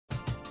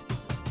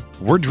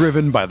We're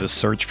driven by the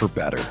search for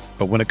better.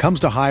 But when it comes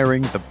to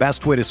hiring, the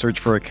best way to search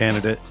for a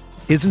candidate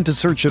isn't to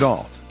search at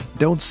all.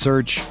 Don't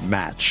search,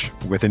 match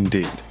with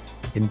Indeed.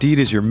 Indeed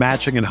is your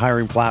matching and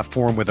hiring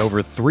platform with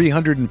over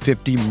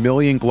 350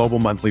 million global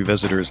monthly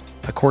visitors,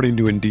 according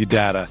to Indeed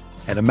data,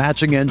 and a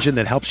matching engine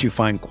that helps you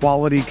find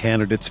quality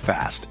candidates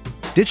fast.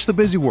 Ditch the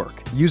busy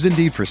work. Use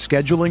Indeed for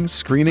scheduling,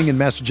 screening, and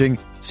messaging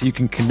so you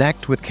can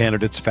connect with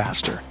candidates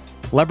faster.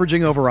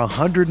 Leveraging over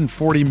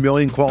 140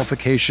 million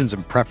qualifications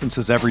and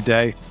preferences every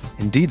day,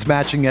 Indeed's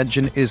matching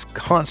engine is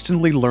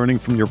constantly learning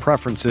from your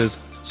preferences,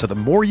 so the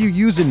more you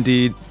use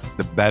Indeed,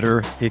 the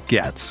better it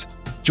gets.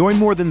 Join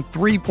more than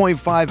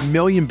 3.5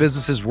 million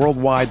businesses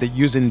worldwide that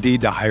use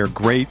Indeed to hire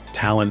great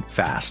talent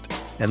fast.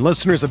 And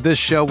listeners of this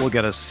show will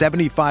get a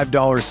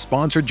 $75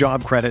 sponsored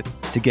job credit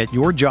to get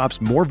your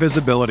jobs more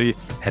visibility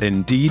at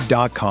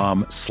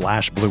Indeed.com/Blue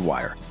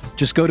Wire.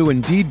 Just go to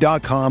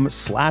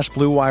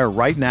Indeed.com/Blue Wire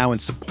right now and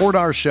support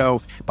our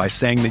show by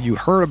saying that you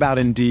heard about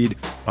Indeed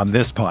on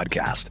this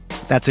podcast.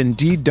 That's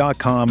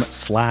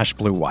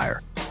Indeed.com/Blue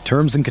Wire.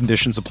 Terms and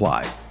conditions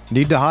apply.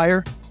 Need to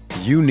hire?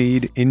 You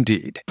need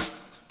Indeed.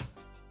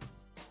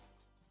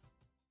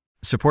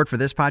 Support for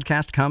this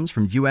podcast comes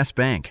from U.S.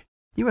 Bank.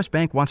 U.S.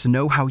 Bank wants to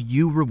know how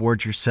you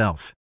reward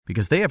yourself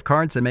because they have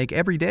cards that make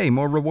every day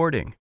more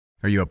rewarding.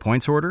 Are you a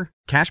points hoarder,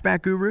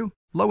 cashback guru,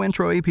 low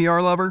intro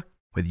APR lover?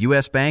 With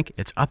U.S. Bank,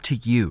 it's up to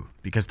you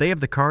because they have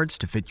the cards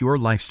to fit your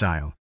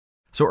lifestyle.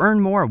 So earn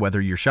more whether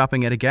you're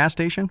shopping at a gas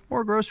station or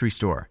a grocery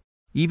store,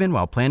 even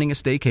while planning a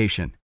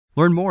staycation.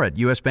 Learn more at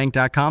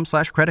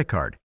usbank.com/credit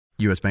card.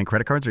 U.S. Bank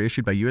credit cards are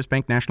issued by U.S.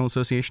 Bank National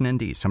Association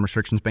ND. Some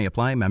restrictions may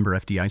apply. Member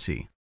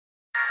FDIC.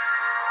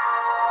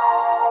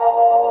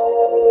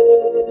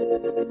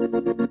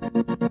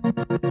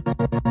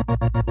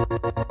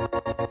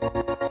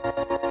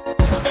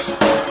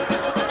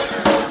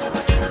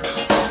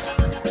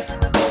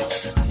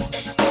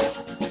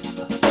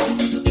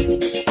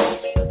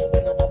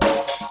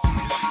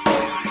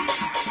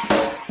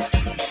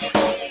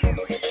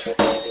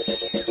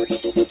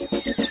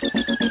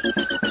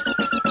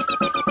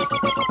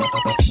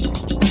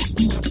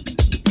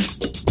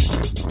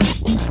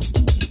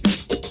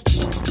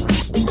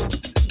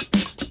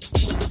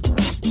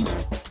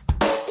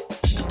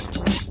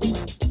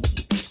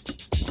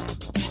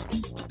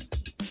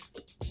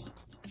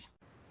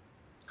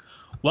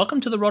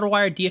 Welcome to the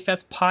RotoWire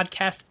DFS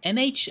Podcast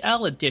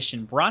NHL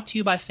Edition, brought to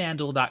you by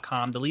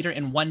FanDuel.com, the leader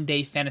in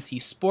one-day fantasy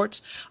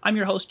sports. I'm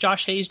your host,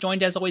 Josh Hayes,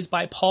 joined as always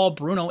by Paul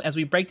Bruno as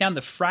we break down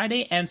the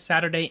Friday and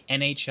Saturday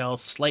NHL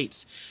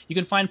slates. You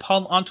can find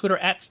Paul on Twitter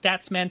at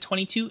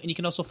Statsman22, and you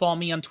can also follow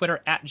me on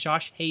Twitter at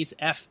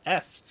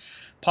JoshHayesFS.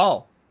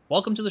 Paul,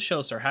 welcome to the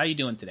show, sir. How are you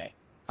doing today?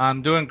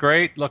 I'm doing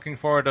great. Looking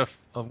forward to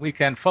a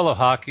weekend full of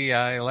hockey.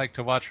 I like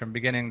to watch from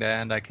beginning to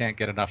end. I can't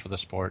get enough of the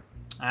sport.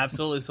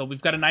 Absolutely. So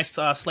we've got a nice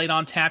slate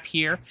on tap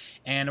here,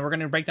 and we're going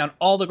to break down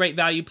all the great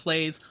value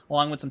plays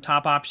along with some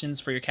top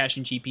options for your cash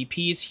and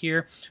GPPs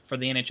here for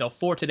the NHL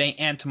for today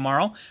and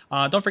tomorrow.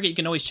 Don't forget, you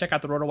can always check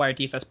out the RotoWire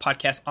DFS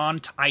podcast on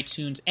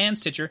iTunes and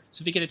Stitcher.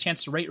 So if you get a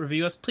chance to rate,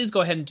 review us, please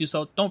go ahead and do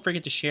so. Don't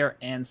forget to share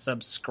and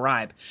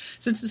subscribe.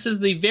 Since this is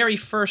the very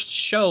first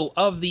show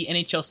of the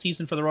NHL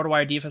season for the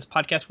RotoWire DFS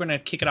podcast, we're going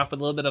to kick it off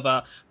with a little bit of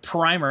a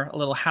primer, a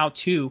little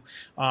how-to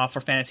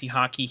for fantasy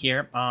hockey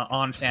here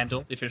on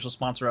FanDuel, the official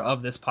sponsor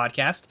of this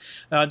podcast.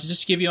 To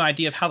just give you an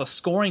idea of how the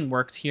scoring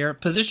works here,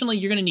 positionally,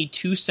 you're going to need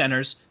 2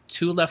 centers,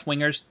 2 left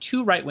wingers,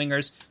 2 right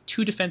wingers,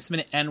 2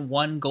 defensemen, and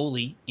 1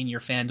 goalie in your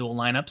FanDuel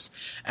lineups.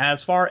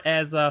 As far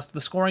as the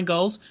scoring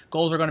goes,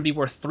 goals are going to be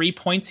worth 3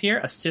 points here.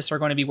 Assists are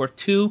going to be worth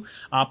 2.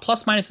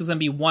 Plus minus is going to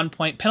be 1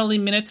 point. Penalty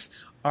minutes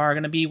are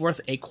going to be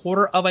worth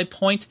 1/4 of a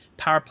point.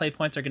 Power play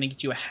points are going to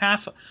get you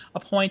 1/2 a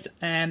point,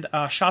 and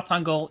shots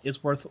on goal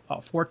is worth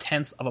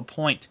 4/10 of a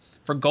point.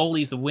 For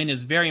goalies, the win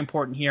is very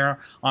important here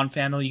on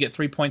FanDuel. You get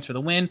 3 points for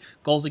the win.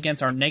 Goals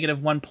against are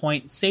 -1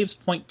 point, saves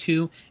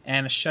 0.2,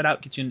 and a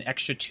shutout gets you an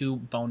extra 2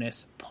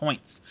 bonus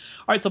points.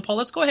 All right, so Paul,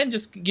 let's go ahead and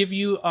just give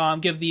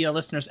the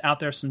listeners out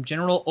there some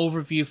general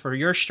overview for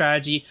your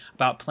strategy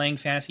about playing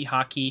fantasy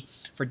hockey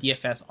for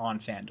DFS on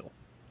FanDuel.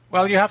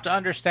 Well, you have to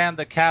understand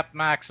the cap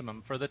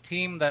maximum. For the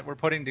team that we're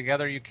putting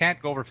together, you can't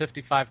go over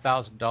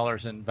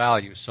 $55,000 in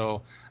value.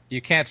 So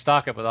you can't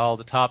stock it with all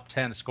the top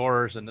 10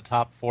 scorers and the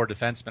top 4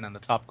 defensemen and the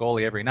top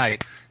goalie every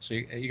night. So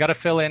you got to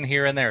fill in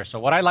here and there. So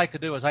what I like to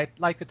do is I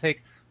like to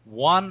take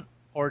 1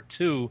 or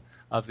 2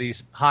 of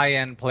these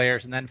high-end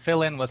players and then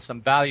fill in with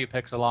some value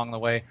picks along the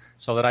way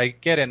so that I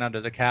get in under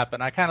the cap.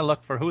 And I kind of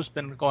look for who's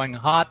been going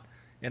hot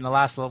in the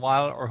last little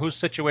while or whose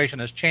situation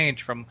has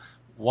changed from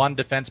one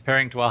defense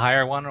pairing to a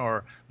higher one,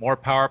 or more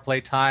power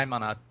play time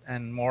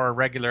and more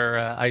regular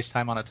ice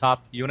time on a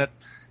top unit,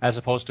 as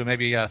opposed to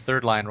maybe a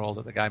third line role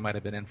that the guy might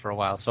have been in for a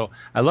while. So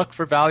I look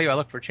for value, I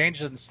look for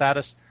changes in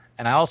status,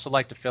 and I also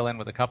like to fill in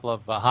with a couple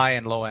of high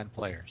and low end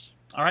players.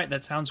 All right,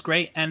 that sounds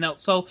great. And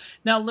so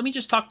now let me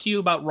just talk to you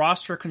about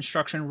roster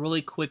construction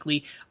really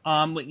quickly.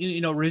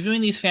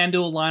 Reviewing these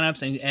FanDuel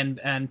lineups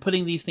and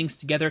putting these things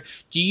together,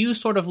 do you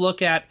sort of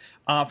look at,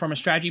 from a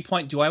strategy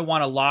point, do I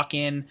want to lock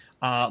in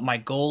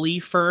my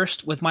goalie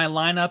first with my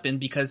lineup, and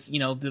because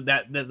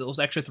those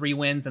extra 3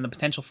 wins and the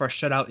potential for a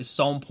shutout is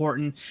so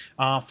important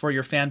for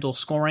your FanDuel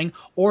scoring?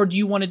 Or do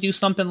you want to do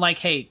something like,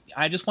 hey,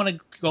 I just want to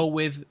go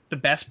with the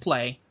best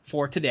play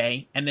for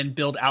today and then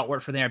build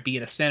outward from there, be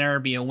it a center,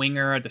 be a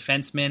winger, a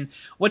defenseman?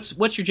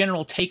 What's your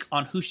general take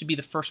on who should be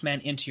the first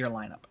man into your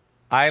lineup?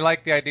 I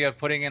like the idea of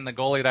putting in the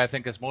goalie that I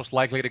think is most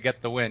likely to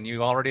get the win.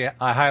 You already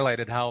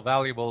highlighted how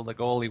valuable the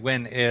goalie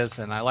win is,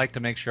 and I like to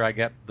make sure I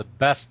get the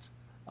best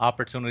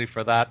opportunity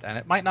for that. And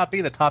it might not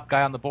be the top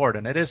guy on the board,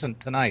 and it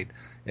isn't tonight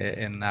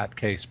in that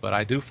case, but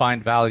I do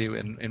find value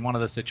in one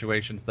of the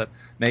situations that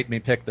made me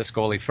pick this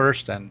goalie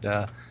first, and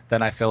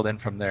then I filled in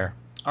from there.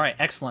 All right,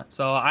 excellent.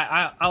 So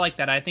I like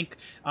that. I think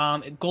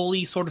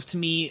goalie sort of, to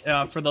me,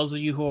 for those of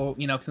you who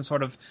can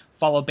sort of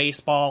follow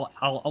baseball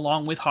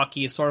along with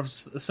hockey, is sort of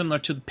similar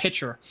to the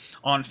pitcher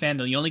on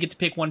FanDuel. You only get to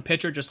pick one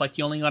pitcher, just like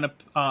you only got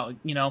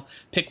to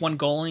pick one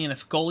goalie. And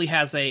if goalie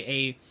has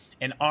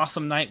an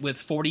awesome night with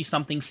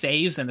 40-something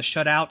saves and the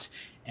shutout,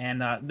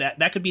 and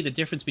that could be the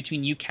difference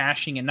between you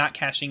cashing and not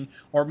cashing,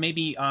 or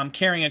maybe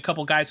carrying a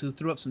couple guys who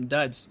threw up some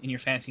duds in your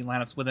fantasy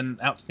lineups with an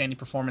outstanding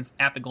performance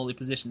at the goalie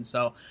position.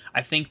 So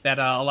I think that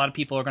a lot of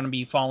people are going to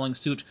be following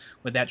suit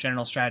with that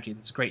general strategy.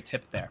 That's a great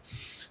tip there.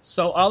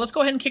 So let's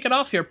go ahead and kick it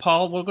off here,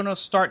 Paul. We're going to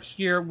start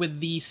here with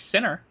the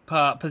center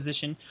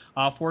position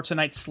for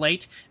tonight's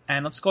slate,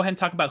 and let's go ahead and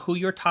talk about who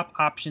your top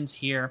options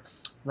here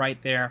right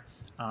there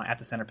at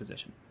the center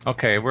position.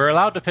 Okay, we're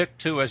allowed to pick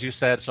 2, as you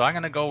said, so I'm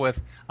going to go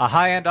with a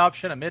high-end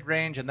option, a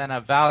mid-range, and then a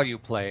value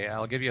play.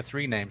 I'll give you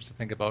 3 names to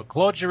think about.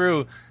 Claude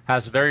Giroux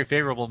has a very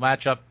favorable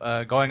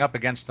matchup going up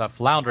against a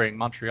floundering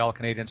Montreal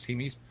Canadiens team.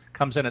 He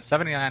comes in at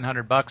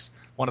 $7,900,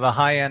 one of the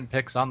high-end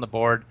picks on the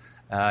board.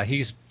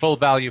 He's full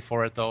value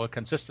for it, though, a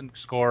consistent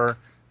scorer.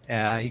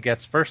 He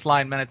gets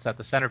first-line minutes at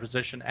the center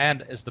position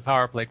and is the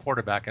power play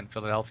quarterback in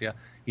Philadelphia.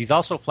 He's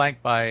also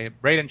flanked by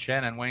Braden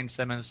Shen and Wayne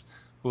Simmons,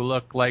 who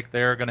look like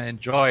they're going to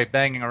enjoy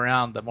banging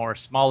around the more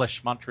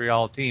smallish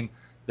Montreal team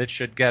that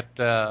should get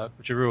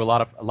Giroux a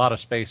lot of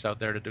space out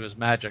there to do his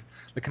magic.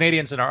 The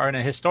Canadiens are in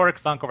a historic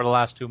funk over the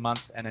last 2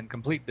 months and in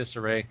complete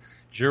disarray.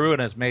 Giroux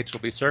and his mates will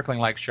be circling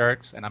like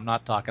sharks, and I'm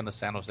not talking the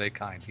San Jose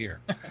kind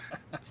here.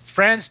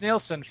 Frans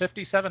Nielsen,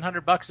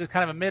 $5,700 is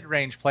kind of a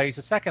mid-range play. He's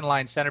a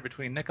second-line center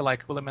between Nikolai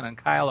Kulemin and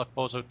Kyle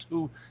Okposo,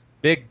 2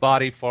 big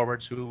body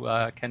forwards who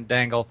can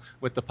dangle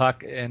with the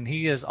puck, and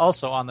he is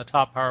also on the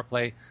top power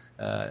play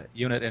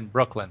unit in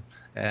Brooklyn.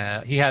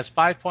 He has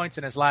 5 points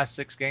in his last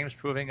 6 games,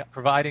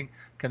 providing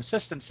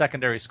consistent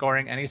secondary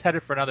scoring, and he's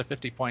headed for another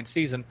 50-point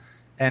season.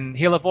 And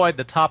he'll avoid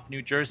the top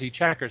New Jersey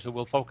checkers who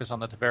will focus on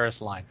the Tavares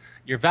line.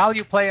 Your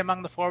value play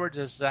among the forwards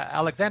is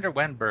Alexander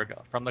Wenberg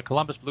from the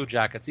Columbus Blue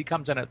Jackets. He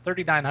comes in at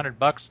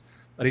 $3,900,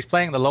 but he's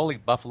playing the lowly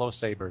Buffalo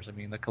Sabres. I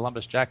mean, the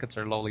Columbus Jackets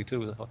are lowly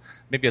too.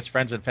 Maybe it's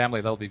friends and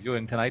family they'll be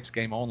viewing tonight's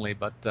game only,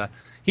 but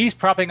he's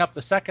propping up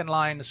the second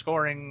line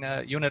scoring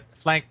unit,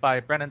 flanked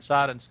by Brennan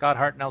Saad and Scott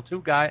Hartnell,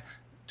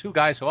 two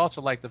guys who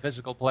also like the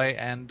physical play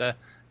and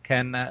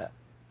can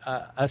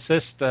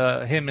assist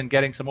him in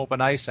getting some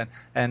open ice,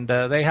 and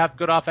they have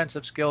good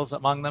offensive skills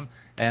among them.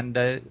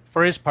 And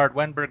for his part,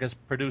 Wenberg has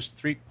produced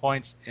 3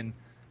 points in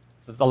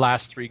the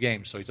last 3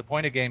 games, so he's a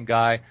point-a-game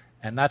guy,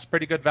 and that's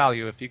pretty good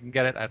value if you can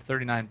get it at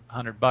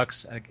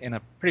 $3,900 in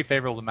a pretty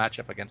favorable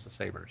matchup against the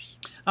Sabres.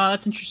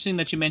 That's interesting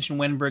that you mentioned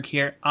Wenberg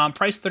here.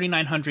 Price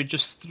 $3,900,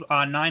 just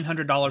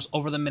 $900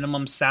 over the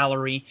minimum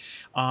salary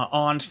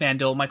on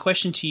FanDuel. My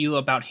question to you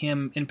about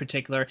him in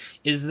particular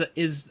is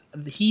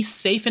he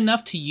safe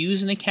enough to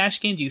use in a cash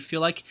game? Do you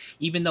feel like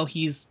even though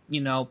he's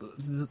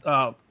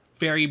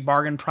very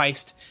bargain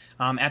priced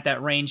at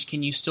that range,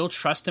 can you still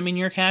trust him in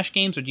your cash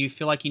games, or do you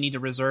feel like you need to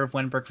reserve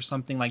Wenberg for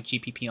something like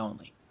GPP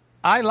only?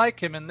 I like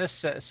him in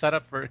this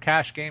setup for a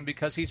cash game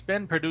because he's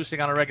been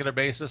producing on a regular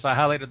basis. I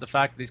highlighted the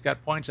fact that he's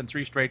got points in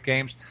 3 straight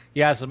games.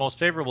 He has the most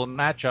favorable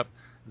matchup,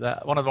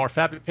 one of the more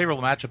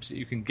favorable matchups that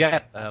you can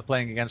get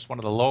playing against one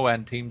of the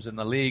low-end teams in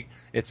the league.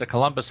 It's a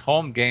Columbus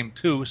home game,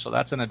 too, so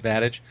that's an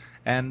advantage.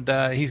 And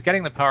he's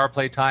getting the power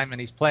play time, and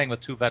he's playing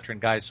with 2 veteran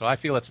guys, so I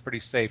feel it's a pretty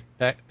safe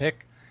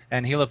pick.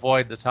 And he'll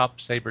avoid the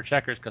top Sabre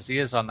checkers because he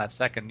is on that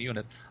second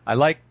unit. I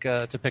like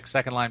to pick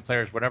second-line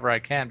players whenever I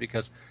can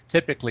because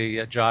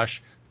typically,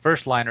 Josh,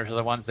 first-liners are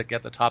the ones that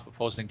get the top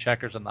opposing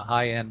checkers and the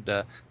high-end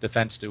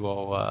defense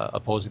duo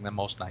opposing them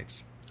most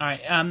nights. All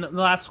right. The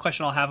last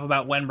question I'll have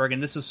about Wenberg,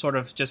 and this is sort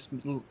of just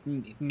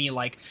me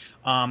like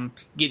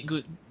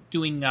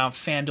doing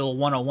FanDuel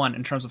 101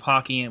 in terms of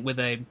hockey with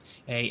a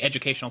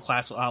educational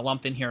class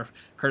lumped in here,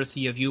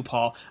 courtesy of you,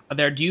 Paul.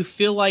 Do you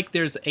feel like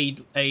there's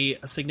a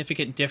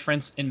significant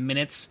difference in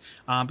minutes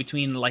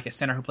between like a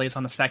center who plays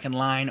on the second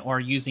line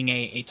or using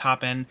a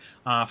top end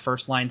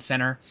first line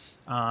center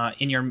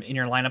in your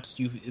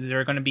lineups?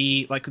 They're going to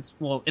be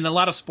in a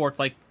lot of sports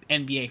like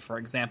NBA, for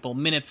example,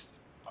 minutes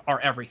are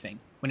everything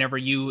whenever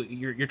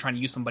you're trying to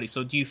use somebody.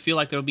 So do you feel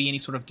like there'll be any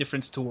sort of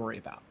difference to worry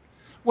about?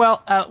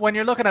 Well, when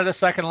you're looking at a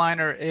second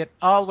liner, it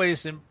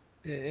always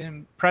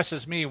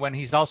impresses me when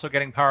he's also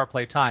getting power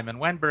play time. And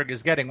Wenberg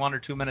is getting 1 or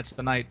 2 minutes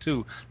a night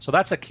too. So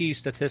that's a key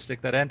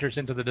statistic that enters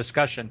into the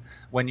discussion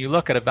when you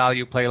look at a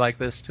value play like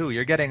this too.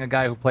 You're getting a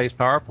guy who plays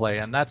power play,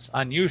 and that's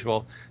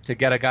unusual to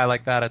get a guy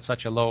like that at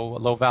such a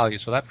low value.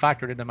 So that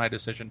factored into my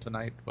decision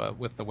tonight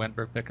with the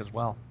Wenberg pick as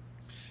well.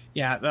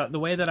 Yeah, the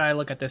way that I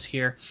look at this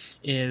here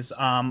is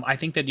I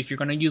think that if you're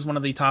going to use one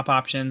of the top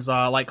options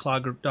like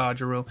Claude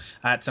Giroux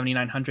at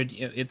 7,900,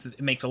 it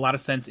makes a lot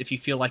of sense if you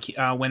feel like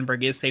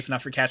Wenberg is safe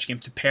enough for cash game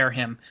to pair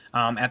him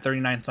at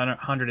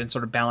 3,900 and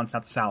sort of balance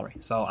out the salary.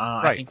 So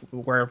right. I think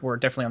we're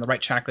definitely on the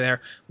right track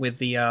there with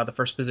the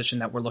first position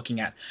that we're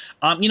looking at.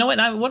 You know what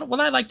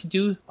I like to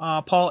do,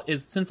 Paul,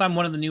 is since I'm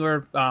one of the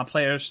newer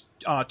players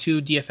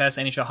to DFS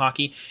NHL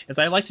hockey, is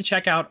I like to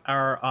check out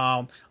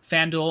our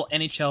FanDuel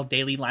NHL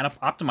Daily Lineup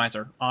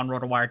Optimizer on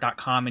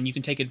rotowire.com, and you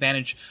can take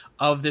advantage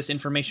of this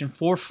information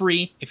for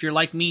free. If you're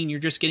like me and you're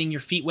just getting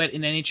your feet wet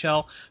in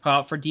NHL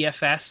for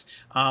DFS,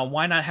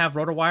 why not have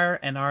RotoWire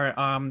and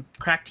our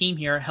crack team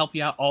here help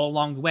you out all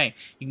along the way?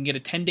 You can get a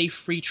 10-day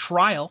free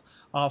trial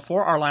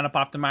for our lineup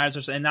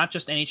optimizers, and not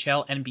just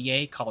NHL,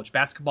 NBA, college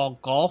basketball,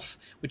 golf,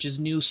 which is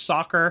new,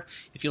 soccer.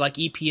 If you like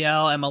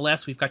EPL,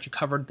 MLS, we've got you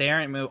covered there.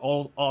 And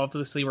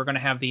obviously, we're going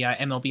to have the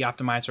MLB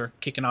optimizer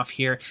kicking off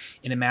here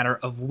in a matter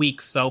of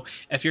weeks. So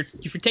if you're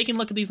taking a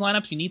look at these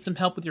lineups, you need some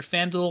help with your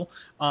FanDuel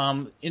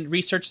in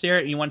research there,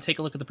 and you want to take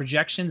a look at the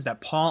projections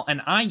that Paul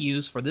and I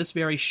use for this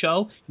very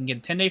show, you can get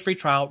a 10-day free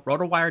trial,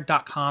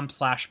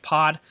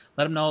 rotowire.com/pod.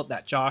 Let them know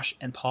that Josh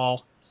and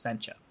Paul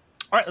sent you.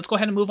 All right, let's go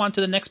ahead and move on to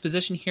the next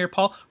position here,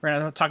 Paul. We're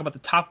going to talk about the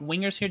top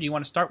wingers here. Do you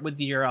want to start with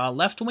your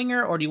left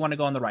winger, or do you want to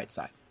go on the right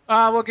side?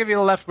 We'll give you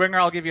the left winger.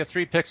 I'll give you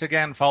 3 picks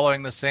again,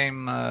 following the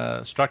same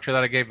structure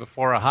that I gave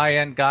before. A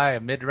high-end guy, a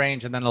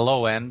mid-range, and then a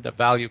low-end, a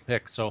value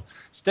pick. So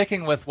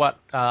sticking with what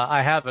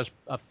I have as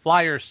a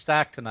Flyers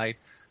stack tonight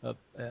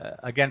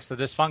against the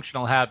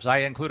dysfunctional Habs,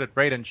 I included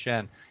Brayden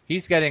Schenn.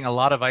 He's getting a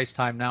lot of ice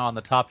time now on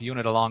the top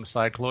unit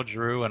alongside Claude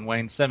Giroux and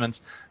Wayne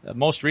Simmons,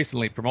 most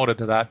recently promoted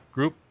to that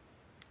group.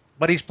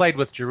 But he's played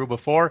with Giroux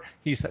before.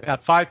 He's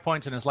got 5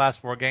 points in his last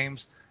 4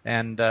 games,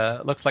 and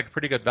looks like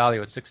pretty good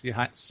value at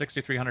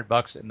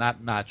 $6,300 in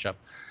that matchup.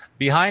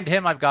 Behind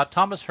him, I've got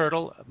Thomas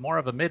Hertl, more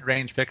of a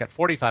mid-range pick at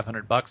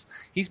 $4,500.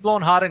 He's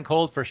blown hot and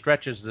cold for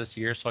stretches this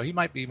year, so he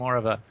might be more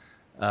of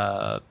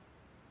a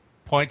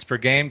points per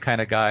game kind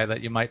of guy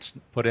that you might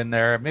put in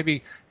there.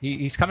 Maybe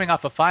he's coming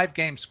off a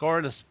 5-game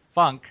scoreless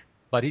funk,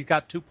 but he's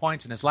got 2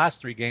 points in his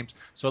last 3 games,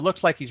 so it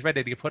looks like he's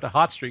ready to put a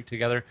hot streak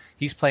together.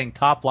 He's playing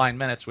top-line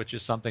minutes, which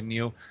is something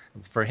new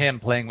for him,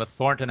 playing with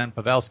Thornton and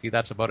Pavelski.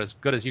 That's about as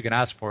good as you can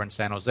ask for in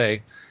San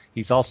Jose.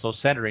 He's also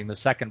centering the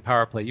second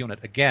power play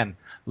unit. Again,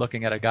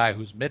 looking at a guy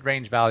who's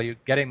mid-range value,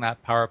 getting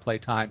that power play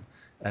time,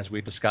 as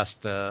we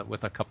discussed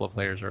with a couple of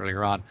players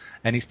earlier on.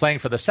 And he's playing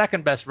for the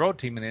second-best road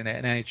team in the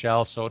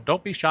NHL, so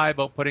don't be shy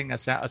about putting a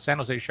San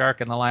Jose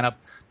Shark in the lineup,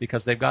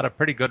 because they've got a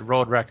pretty good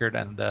road record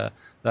and a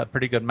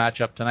pretty good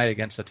matchup tonight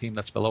against a team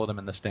that's below them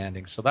in the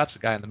standings. So that's a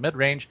guy in the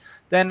mid-range.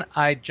 Then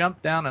I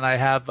jump down and I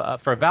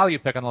have, for a value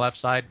pick on the left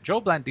side,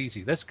 Joe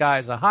Blandisi. This guy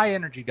is a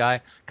high-energy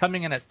guy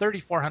coming in at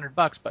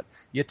 $3,400, but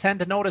you tend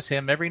to notice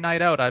him every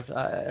night out.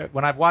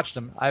 When I've watched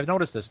him, I've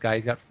noticed this guy.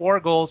 He's got 4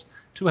 goals,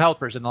 2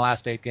 helpers in the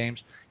last 8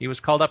 games. He was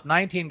called up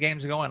 19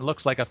 games ago and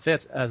looks like a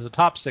fit as a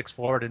top 6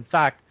 forward. In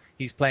fact,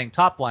 he's playing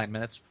top line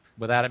minutes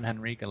with Adam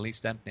Henrique and Lee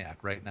Stempniak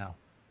right now.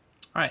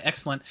 All right,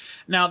 excellent.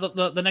 Now,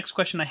 the next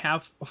question I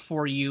have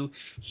for you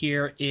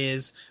here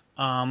is,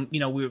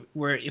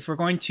 if we're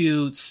going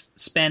to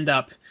spend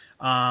up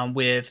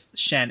with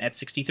Schenn at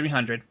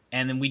 6,300,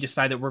 and then we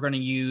decide that we're going to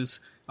use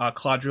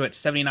Claude Giroux at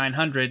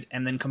 7,900,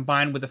 and then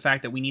combined with the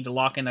fact that we need to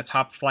lock in a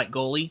top flight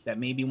goalie, that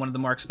may be one of the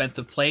more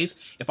expensive plays.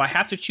 If I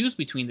have to choose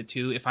between the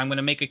two, if I'm going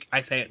to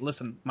I say,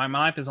 listen, my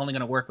lineup is only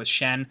going to work with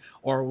Schenn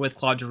or with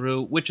Claude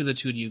Giroux. Which of the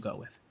two do you go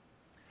with?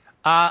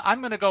 I'm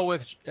going to go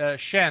with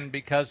Schenn,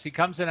 because he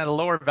comes in at a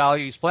lower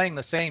value. He's playing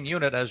the same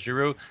unit as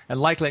Giroux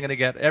and likely going to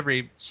get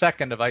every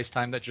second of ice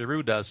time that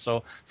Giroux does.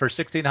 So for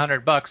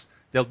 $1,600,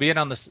 they'll be in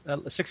on the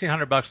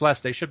 $1,600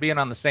 less. They should be in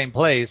on the same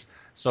plays.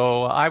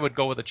 So I would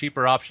go with a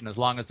cheaper option as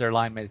long as they're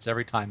line mates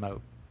every time out.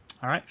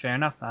 All right, fair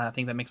enough. I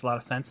think that makes a lot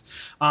of sense.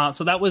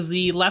 So that was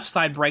the left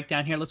side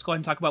breakdown here. Let's go ahead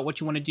and talk about what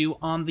you want to do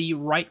on the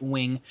right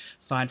wing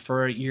side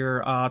for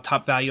your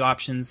top value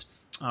options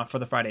for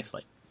the Friday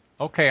slate.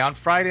 Okay, on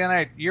Friday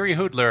night, Yuri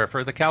Hudler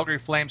for the Calgary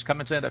Flames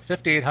comes in at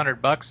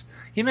 $5,800.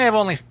 He may have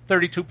only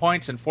 32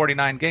 points in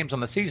 49 games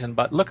on the season,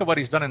 but look at what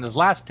he's done in his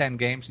last 10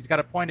 games. He's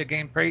got a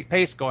point-a-game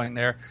pace going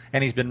there,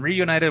 and he's been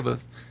reunited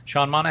with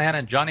Sean Monahan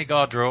and Johnny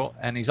Gaudreau,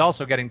 and he's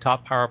also getting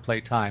top power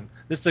play time.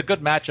 This is a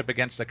good matchup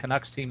against the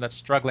Canucks team that's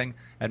struggling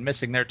and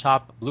missing their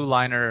top blue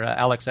liner,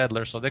 Alex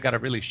Edler, so they've got a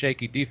really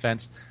shaky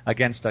defense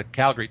against a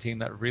Calgary team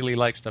that really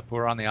likes to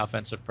pour on the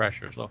offensive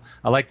pressure. So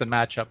I like the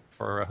matchup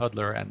for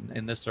Hudler and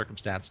in this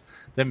circumstance.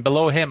 Then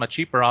below him, a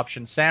cheaper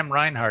option, Sam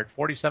Reinhart,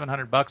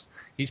 $4,700.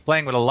 He's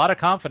playing with a lot of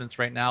confidence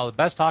right now. The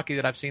best hockey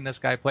that I've seen this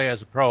guy play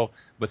as a pro,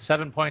 with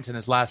 7 points in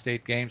his last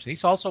 8 games.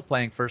 He's also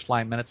playing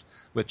first-line minutes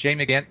with Jay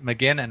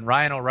McGinn and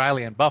Ryan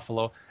O'Reilly in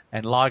Buffalo,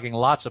 and logging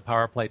lots of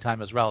power play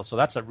time as well. So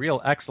that's a real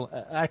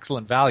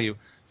excellent value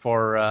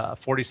for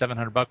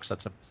 $4,700.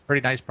 That's a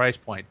pretty nice price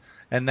point.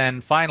 And then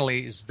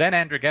finally, Sven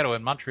Andrighetto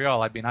in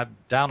Montreal. I'm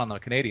down on the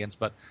Canadians,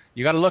 but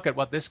you got to look at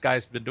what this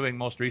guy's been doing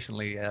most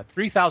recently.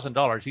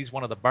 $3,000. He's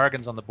one of the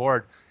bargains on the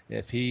board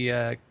if he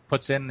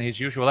puts in his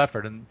usual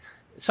effort. And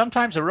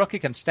sometimes a rookie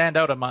can stand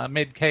out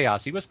amid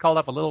chaos. He was called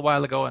up a little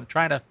while ago and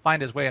trying to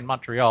find his way in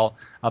Montreal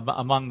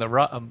among the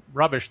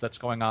rubbish that's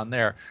going on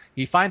there.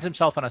 He finds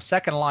himself on a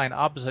second line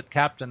opposite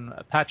Captain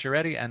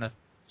Pacioretty and a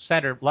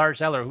center,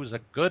 Lars Eller, who's a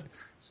good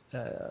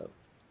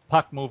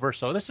puck mover.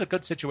 So this is a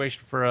good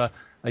situation for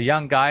a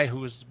young guy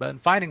who's been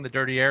finding the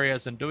dirty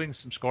areas and doing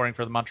some scoring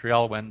for the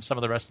Montreal when some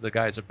of the rest of the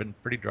guys have been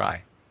pretty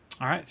dry.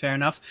 All right, fair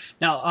enough.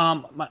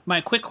 Now,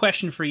 my quick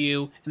question for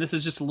you, and this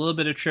is just a little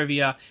bit of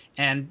trivia,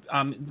 and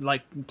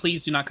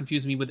please do not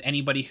confuse me with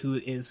anybody who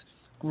is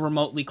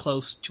remotely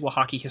close to a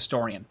hockey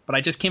historian. But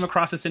I just came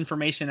across this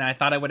information, and I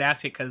thought I would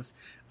ask it because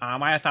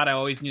I thought I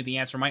always knew the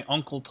answer. My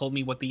uncle told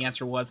me what the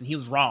answer was, and he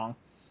was wrong.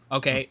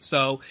 Okay,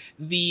 so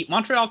the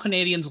Montreal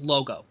Canadiens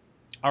logo,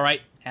 all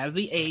right, has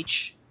the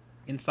H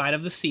inside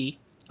of the C.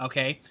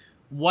 Okay,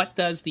 what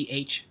does the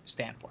H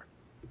stand for?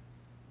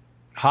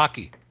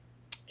 Hockey.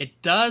 It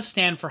does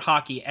stand for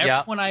hockey.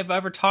 Everyone I've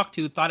ever talked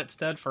to thought it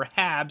stood for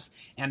Habs,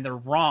 and they're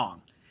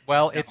wrong.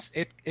 Well,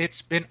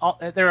 it's been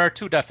there are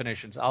 2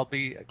 definitions. I'll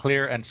be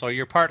clear, and so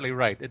you're partly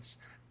right. It's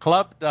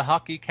Club de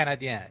Hockey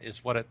Canadien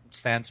is what it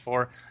stands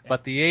for,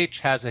 but the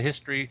H has a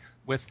history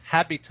with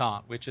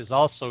Habitant, which is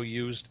also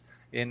used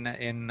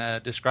in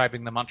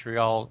describing the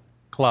Montreal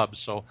club.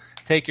 So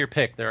take your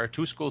pick. There are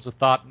 2 schools of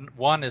thought.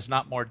 One is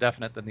not more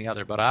definite than the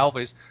other, but I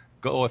always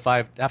go, if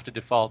I have to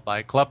default,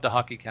 by Club de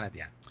Hockey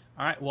Canadien.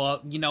 All right. Well,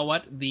 you know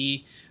what?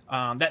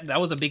 That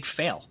was a big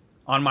fail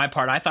on my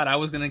part. I thought I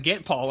was going to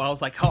get Paul. I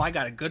was like, I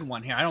got a good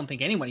one here. I don't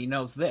think anybody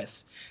knows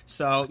this.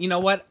 So, you know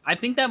what? I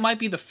think that might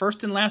be the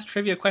first and last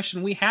trivia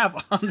question we have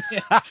on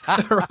the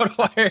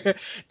RotoWire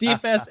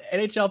DFS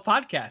NHL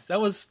podcast.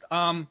 That was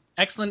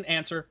excellent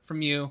answer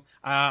from you.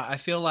 I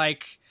feel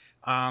like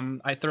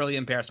I thoroughly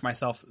embarrassed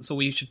myself, so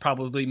we should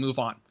probably move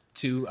on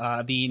to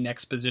the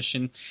next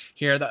position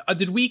here.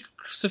 Did we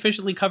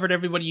sufficiently covered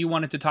everybody you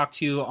wanted to talk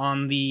to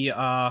on the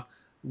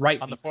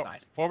right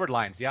side? Forward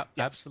lines, yep,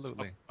 yes.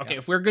 Absolutely. Okay, yep.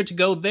 If we're good to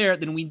go there,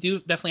 then we do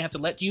definitely have to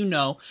let you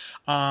know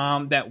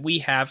that we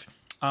have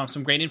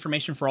some great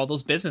information for all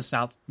those business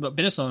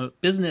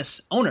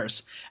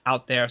owners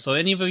out there. So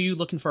any of you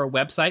looking for a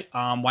website,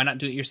 why not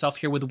do it yourself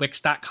here with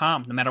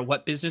Wix.com? No matter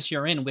what business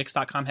you're in,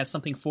 Wix.com has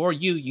something for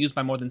you, used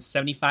by more than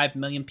 75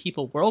 million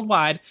people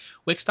worldwide.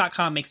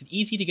 Wix.com makes it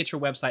easy to get your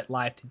website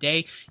live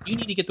today. You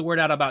need to get the word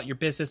out about your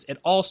business. It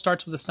all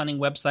starts with a stunning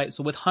website.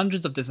 So with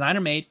hundreds of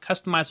designer-made,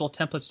 customizable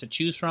templates to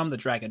choose from, the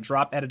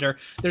drag-and-drop editor,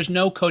 there's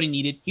no coding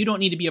needed. You don't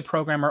need to be a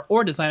programmer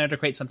or designer to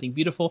create something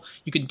beautiful.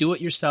 You can do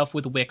it yourself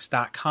with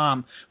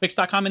Wix.com.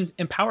 Wix.com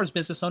empowers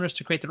business owners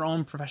to create their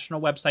own professional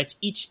websites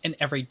each and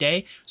every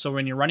day. So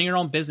when you're running your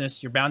own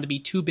business, you're bound to be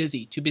too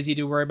busy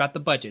to worry about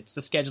the budgets,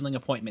 the scheduling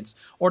appointments,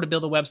 or to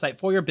build a website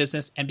for your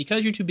business. And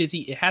because you're too busy,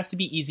 it has to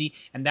be easy.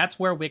 And that's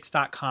where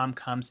Wix.com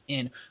comes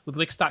in. With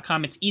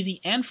Wix.com, it's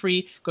easy and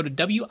free. Go to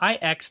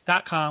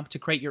Wix.com to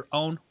create your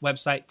own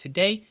website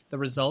today. The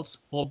results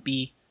will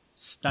be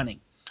stunning.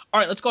 All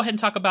right, let's go ahead and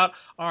talk about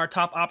our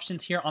top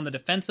options here on the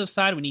defensive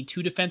side. We need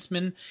 2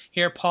 defensemen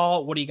here.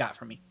 Paul, what do you got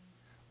for me?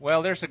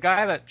 Well, there's a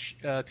guy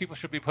that people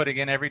should be putting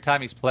in every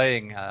time he's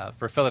playing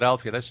for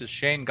Philadelphia. This is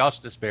Shane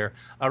Gostisbehere,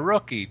 a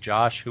rookie,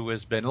 Josh, who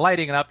has been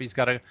lighting it up. He's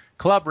got a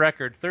club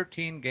record,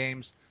 13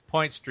 games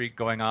point streak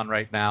going on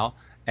right now.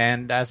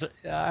 And as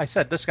I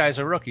said, this guy's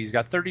a rookie. He's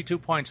got 32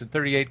 points in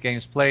 38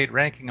 games played,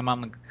 ranking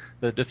among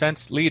the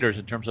defense leaders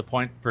in terms of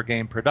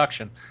point-per-game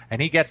production.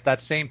 And he gets that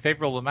same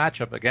favorable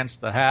matchup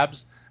against the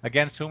Habs,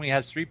 against whom he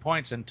has 3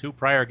 points in 2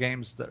 prior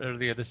games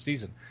earlier this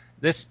season.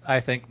 This, I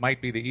think,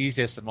 might be the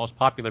easiest and most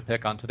popular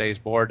pick on today's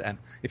board. And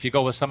if you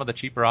go with some of the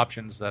cheaper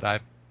options that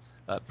I've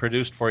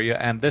produced for you,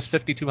 and this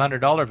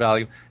 $5,200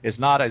 value is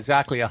not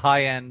exactly a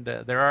high-end.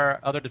 There are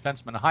other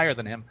defensemen higher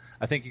than him.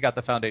 I think you got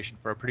the foundation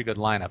for a pretty good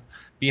lineup.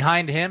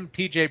 Behind him,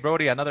 T.J.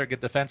 Brodie, another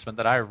good defenseman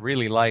that I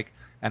really like,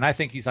 and I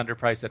think he's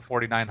underpriced at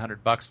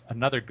 $4,900.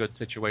 Another good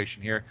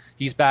situation here.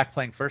 He's back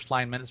playing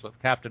first-line minutes with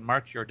Captain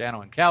Mark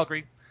Giordano in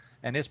Calgary,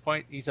 and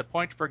he's a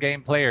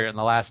point-per-game player in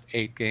the last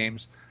 8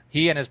 games.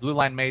 He and his blue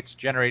line mates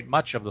generate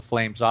much of the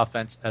Flames'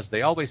 offense, as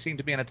they always seem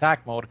to be in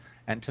attack mode,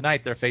 and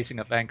tonight they're facing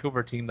a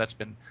Vancouver team that's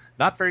been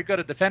not very good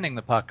at defending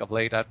the puck of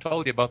late. I've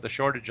told you about the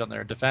shortage on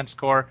their defense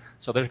core,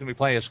 so there's going to be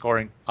plenty of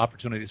scoring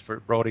opportunities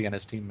for Brodie and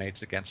his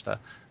teammates against a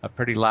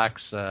pretty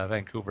lax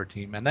Vancouver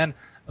team. And then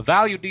a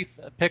value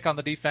pick on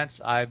the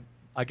defense,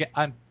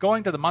 I'm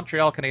going to the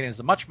Montreal Canadiens,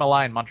 the much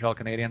maligned Montreal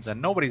Canadiens,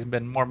 and nobody's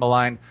been more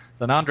maligned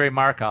than Andrei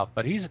Markov.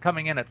 But he's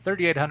coming in at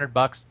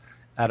 $3,800.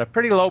 at a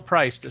pretty low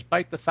price,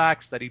 despite the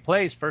facts that he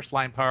plays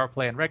first-line power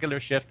play and regular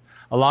shift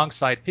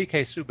alongside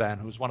PK Subban,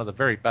 who's one of the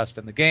very best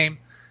in the game.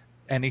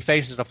 And he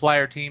faces a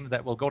Flyer team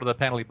that will go to the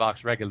penalty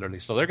box regularly.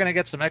 So they're going to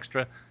get some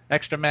extra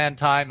man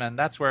time, and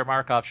that's where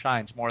Markov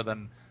shines more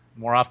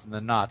often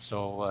than not.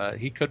 So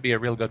he could be a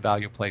real good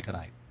value play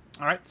tonight.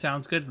 All right,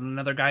 sounds good.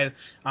 Another guy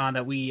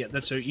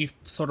that you've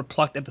sort of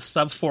plucked at the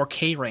sub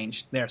 4K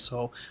range there,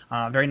 so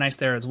very nice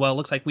there as well.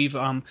 Looks like we've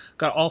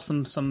got all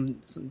some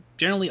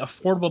generally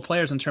affordable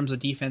players in terms of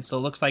defense. So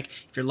it looks like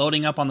if you're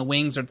loading up on the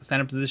wings or at the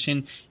center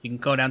position, you can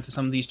go down to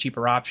some of these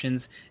cheaper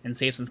options and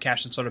save some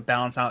cash and sort of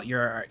balance out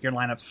your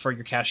lineup for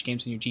your cash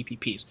games and your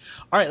GPPs.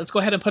 All right, let's go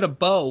ahead and put a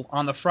bow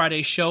on the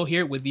Friday show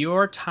here with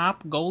your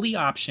top goalie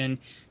option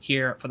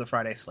here for the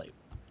Friday slate.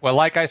 Well,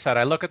 like I said,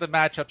 I look at the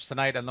matchups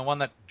tonight, and the one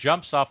that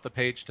jumps off the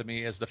page to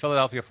me is the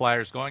Philadelphia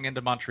Flyers going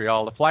into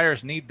Montreal. The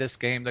Flyers need this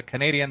game. The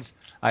Canadiens,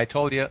 I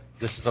told you,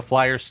 this is a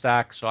Flyers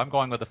stack, so I'm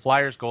going with the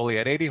Flyers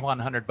goalie at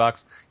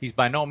 $8,100. He's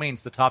by no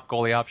means the top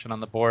goalie option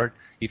on the board.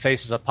 He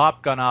faces a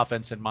pop gun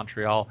offense in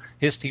Montreal.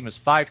 His team is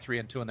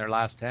 5-3-2 in their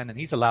last 10, and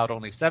he's allowed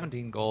only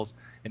 17 goals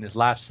in his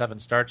last 7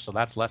 starts, so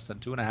that's less than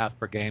 2.5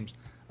 per game.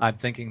 I'm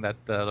thinking that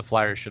the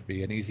Flyers should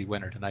be an easy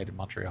winner tonight in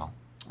Montreal.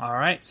 All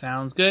right,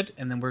 sounds good.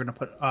 And then we're going to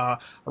put a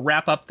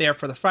wrap up there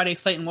for the Friday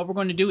slate. And what we're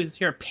going to do is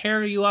here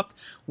pair you up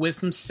with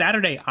some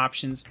Saturday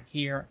options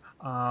here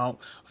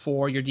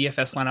for your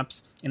DFS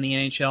lineups in the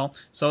NHL.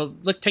 So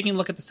taking a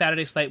look at the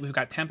Saturday slate, we've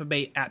got Tampa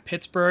Bay at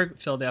Pittsburgh,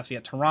 Philadelphia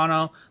at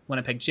Toronto,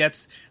 Winnipeg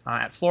Jets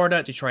at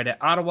Florida, Detroit at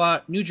Ottawa,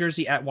 New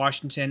Jersey at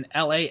Washington,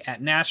 LA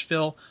at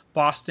Nashville,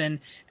 Boston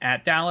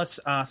at Dallas,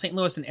 St.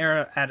 Louis and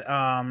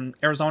at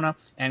Arizona,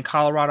 and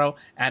Colorado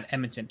at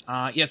Edmonton.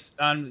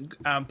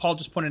 Paul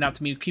just pointed out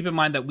to me, keep in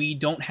mind that we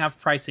don't have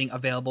pricing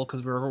available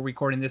because we're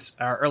recording this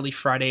early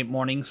Friday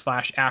morning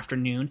 /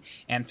 afternoon,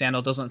 and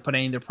FanDuel doesn't put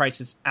any of their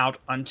prices out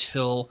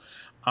until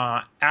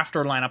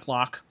after lineup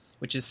lock,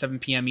 which is 7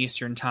 p.m.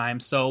 Eastern time.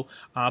 So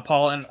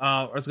Paul is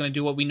going to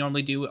do what we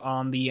normally do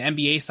on the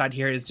NBA side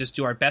here, is just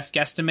do our best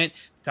guesstimate,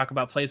 talk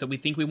about plays that we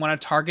think we want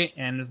to target,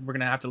 and we're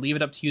going to have to leave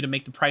it up to you to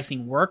make the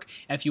pricing work.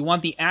 And if you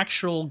want the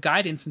actual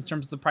guidance in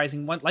terms of the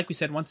pricing, like we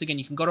said, once again,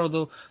 you can go to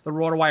the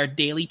RotoWire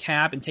Daily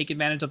tab and take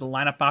advantage of the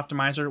lineup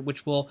optimizer,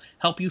 which will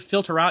help you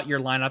filter out your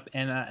lineup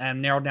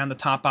and narrow down the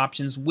top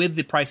options with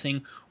the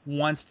pricing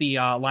once the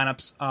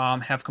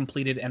lineups have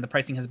completed and the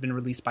pricing has been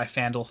released by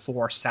FanDuel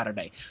for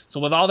Saturday. So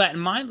with all that in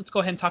mind, let's go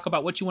ahead and talk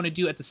about what you want to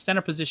do at the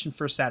center position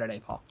for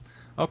Saturday, Paul.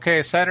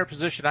 Okay, center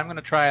position, I'm going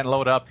to try and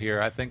load up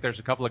here. I think there's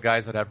a couple of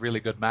guys that have really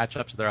good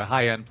matchups. They're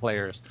high-end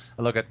players.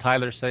 I look at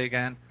Tyler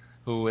Seguin,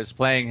 who is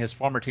playing his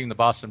former team, the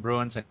Boston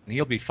Bruins, and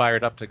he'll be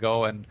fired up to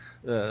go. And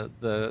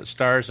the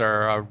Stars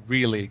are a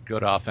really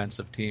good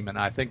offensive team, and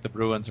I think the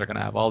Bruins are going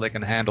to have all they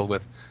can handle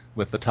with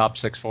the top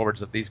 6 forwards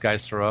that these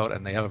guys throw out,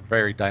 and they have a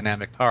very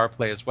dynamic power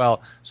play as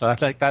well. So I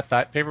think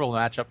that favorable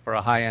matchup for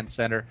a high-end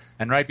center.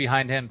 And right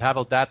behind him,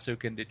 Pavel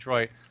Datsyuk in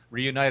Detroit,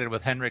 reunited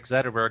with Henrik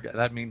Zetterberg.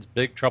 That means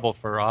big trouble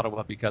for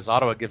Ottawa because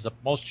Ottawa gives up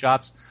most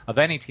shots of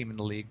any team in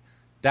the league.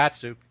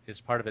 Datsyuk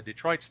is part of a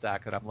Detroit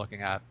stack that I'm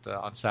looking at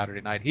on Saturday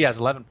night. He has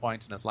 11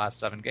 points in his last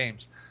 7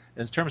 games.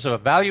 In terms of a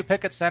value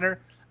pick at center,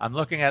 I'm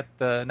looking at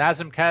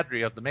Nazem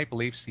Kadri of the Maple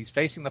Leafs. He's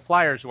facing the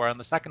Flyers, who are on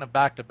the second of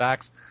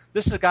back-to-backs.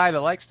 This is a guy that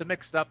likes to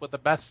mix it up with the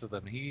best of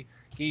them.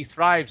 He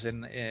thrives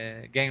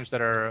in games that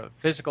are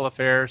physical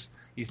affairs.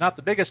 He's not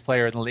the biggest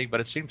player in the league,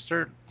 but it seems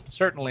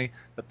certainly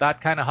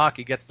that kind of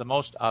hockey gets the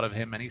most out of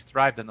him, and he's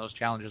thrived in those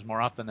challenges more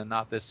often than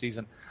not this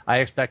season. I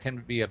expect him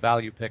to be a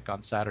value pick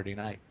on Saturday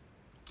night.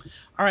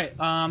 All right.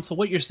 So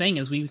what you're saying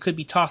is we could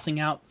be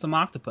tossing out some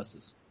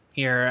octopuses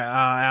here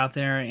out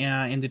there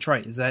in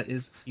Detroit. Do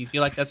you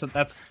feel like that's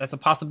a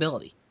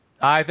possibility?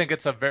 I think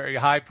it's a very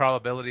high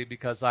probability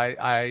because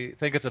I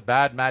think it's a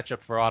bad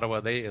matchup for Ottawa.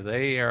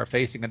 They are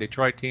facing a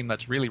Detroit team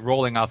that's really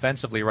rolling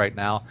offensively right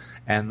now,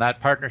 and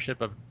that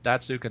partnership of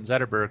Datsyuk and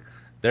Zetterberg,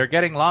 they're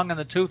getting long in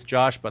the tooth,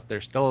 Josh, but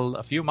there's still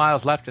a few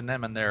miles left in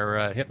them, and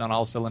they're hitting on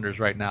all cylinders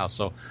right now.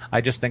 So I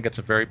just think it's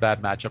a very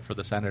bad matchup for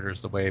the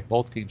Senators the way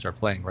both teams are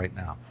playing right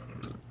now.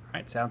 All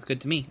right, sounds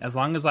good to me. As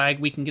long as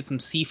we can get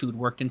some seafood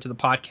worked into the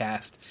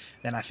podcast,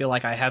 then I feel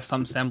like I have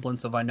some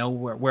semblance of I know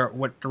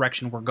what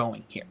direction we're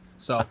going here.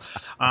 So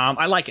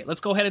I like it.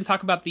 Let's go ahead and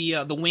talk about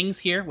the wings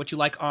here, what you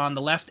like on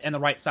the left and the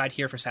right side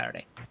here for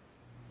Saturday.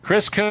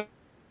 Chris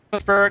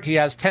Kunzberg, he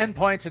has 10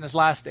 points in his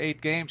last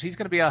 8 games. He's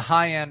going to be a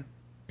high-end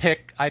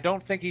pick. I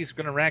don't think he's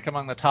going to rank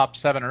among the top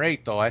 7 or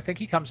 8, though. I think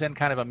he comes in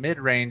kind of a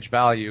mid-range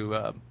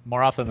value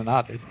more often than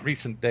not in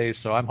recent days,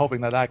 so I'm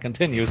hoping that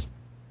continues.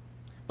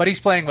 But he's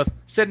playing with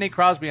Sidney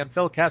Crosby and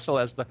Phil Kessel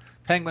as the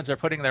Penguins are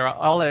putting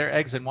all their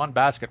eggs in one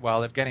basket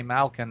while Evgeny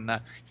Malkin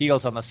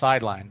heals on the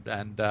sideline.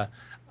 And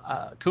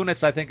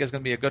Kunitz, I think, is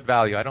going to be a good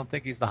value. I don't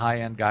think he's the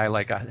high-end guy.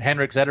 Like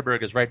Henrik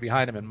Zetterberg is right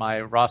behind him in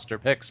my roster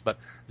picks, but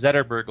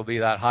Zetterberg will be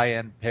that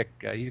high-end pick.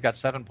 He's got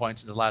 7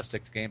 points in his last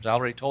 6 games. I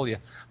already told you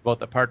about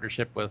the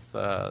partnership with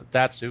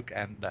Datsuk,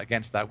 and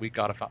against that weak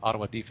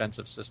Ottawa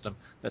defensive system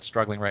that's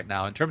struggling right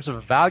now. In terms of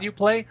a value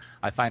play,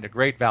 I find a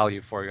great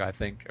value for you, I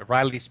think.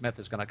 Riley Smith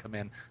is going to come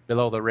in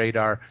below the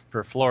radar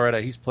for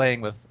Florida. He's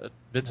playing with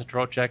Vincent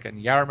Trocheck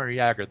and Jaromir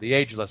Jagr, the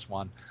ageless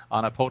one,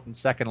 on a potent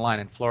second line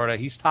in Florida.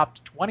 He's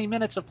topped 20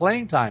 minutes of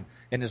playing time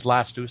in his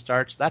last 2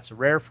 starts. That's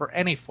rare for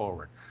any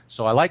forward.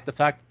 So I like the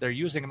fact that they're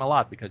using him a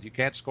lot because you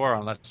can't score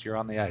unless you're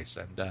on the ice.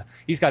 And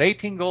he's got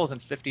 18 goals in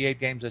 58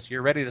 games this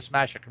year, ready to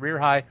smash a career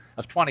high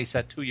of 20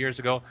 set 2 years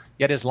ago.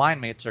 Yet his line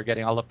mates are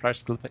getting all the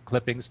press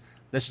clippings.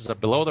 This is a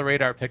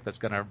below-the-radar pick that's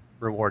going to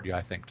reward you,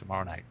 I think,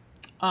 tomorrow night.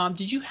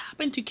 Did you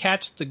happen to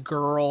catch the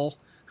girl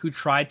who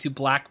tried to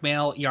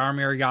blackmail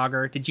Jaromir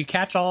Jagr? Did you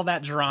catch all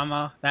that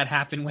drama that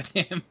happened with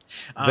him?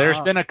 There's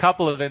been a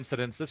couple of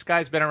incidents. This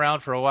guy's been around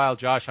for a while,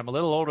 Josh. I'm a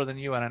little older than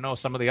you, and I know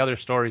some of the other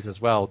stories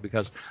as well,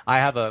 because I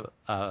have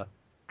a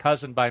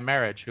cousin by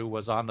marriage who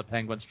was on the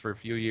Penguins for a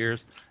few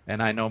years,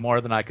 and I know more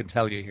than I can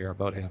tell you here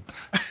about him.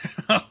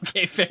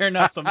 Okay, fair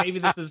enough. So maybe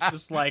this is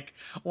just like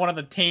one of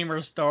the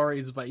tamer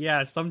stories, but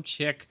yeah, some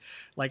chick,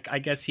 like I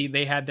guess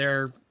they had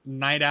their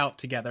night out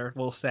together,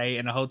 we'll say,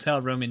 in a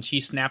hotel room, and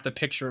she snapped a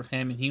picture of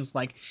him, and she was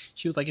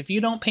like, if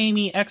you don't pay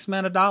me X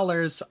amount of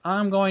dollars,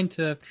 I'm going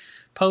to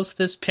post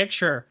this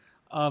picture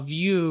of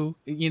you,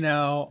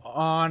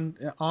 on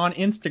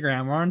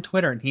Instagram or on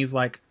Twitter. And he's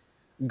like,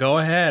 go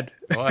ahead.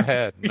 Go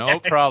ahead. No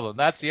problem.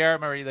 That's the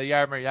Jaromir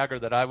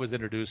Jagr that I was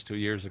introduced to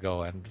years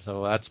ago, and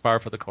so that's par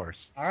for the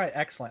course. All right,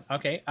 excellent.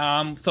 Okay,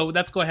 so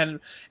let's go ahead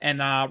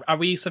and are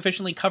we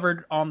sufficiently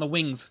covered on the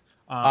wings?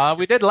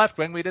 We did left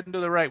wing. We didn't do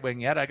the right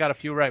wing yet. I got a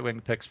few right wing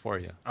picks for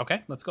you.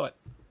 Okay, let's go.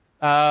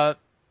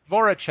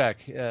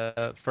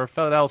 Voracek for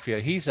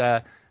Philadelphia. He's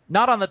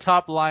not on the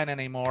top line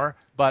anymore,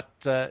 but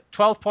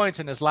 12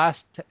 points in his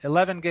last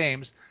 11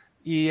 games.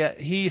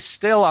 He's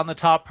still on the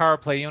top power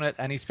play unit,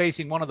 and he's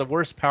facing one of the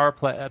worst power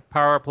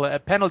play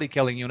penalty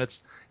killing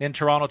units in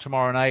Toronto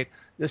tomorrow night.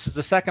 This is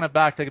the second of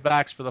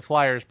back-to-backs for the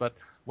Flyers, but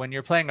when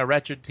you're playing a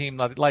wretched team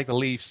like the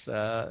Leafs,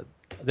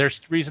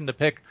 there's reason to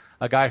pick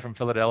a guy from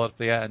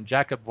Philadelphia, and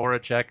Jakub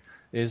Voracek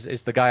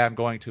is the guy I'm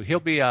going to. He'll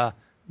be a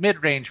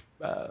mid-range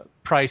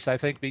price, I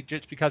think,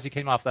 just because he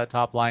came off that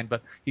top line,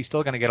 but he's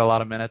still going to get a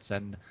lot of minutes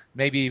and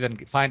maybe even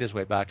find his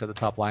way back to the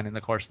top line in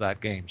the course of that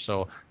game.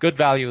 So good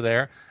value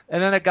there.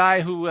 And then a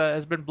guy who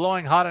has been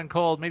blowing hot and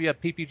cold, maybe a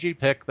PPG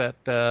pick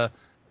that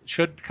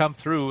should come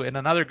through in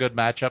another good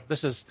matchup.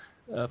 This is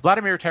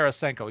Vladimir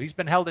Tarasenko. He's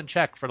been held in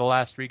check for the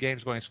last 3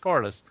 games going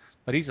scoreless,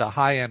 but he's a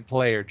high-end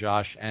player,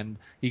 Josh, and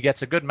he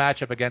gets a good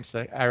matchup against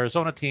the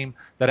Arizona team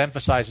that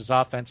emphasizes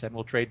offense and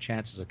will trade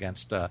chances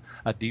against a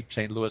deep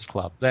St. Louis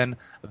club. Then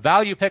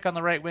value pick on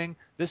the right wing,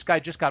 this guy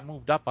just got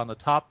moved up on the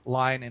top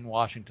line in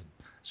Washington.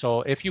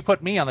 So if you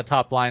put me on the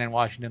top line in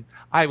Washington,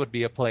 I would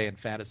be a play in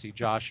fantasy,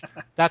 Josh.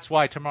 That's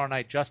why tomorrow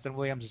night Justin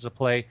Williams is a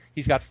play.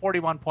 He's got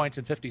 41 points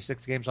in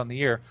 56 games on the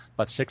year,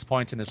 but 6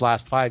 points in his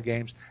last 5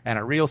 games, and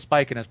a real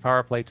spike in his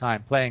power play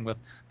time playing with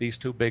these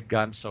 2 big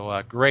guns. So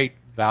a great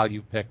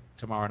value pick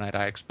tomorrow night,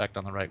 I expect,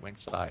 on the right wing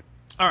side.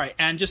 All right,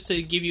 and just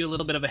to give you a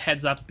little bit of a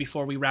heads up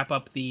before we wrap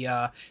up the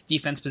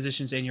defense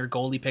positions and your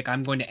goalie pick,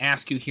 I'm going to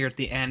ask you here at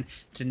the end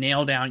to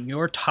nail down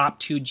your top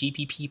 2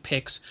 GPP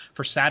picks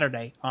for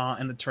Saturday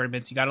in the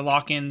tournaments. You got to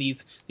lock in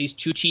these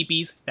 2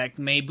 cheapies that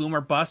may boom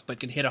or bust, but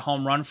could hit a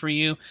home run for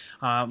you.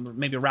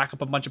 Maybe rack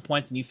up a bunch of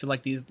points, and you feel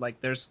like these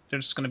they're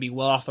just going to be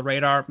well off the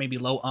radar, maybe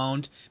low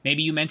owned.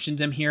 Maybe you mentioned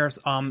them here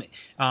in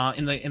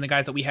the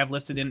guys that we have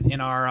listed in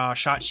our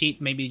shot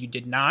sheet. Maybe you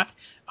did not,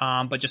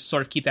 but just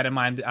sort of keep that in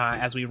mind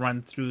as we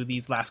run through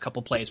these last couple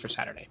plays for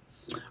Saturday.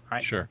 All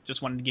right. Sure.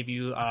 Just wanted to give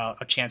you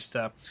a chance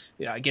to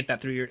get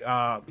that through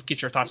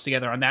get your thoughts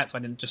together on that, so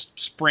I didn't just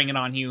spring it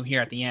on you here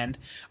at the end.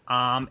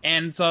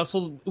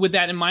 So with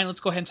that in mind, let's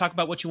go ahead and talk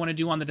about what you want to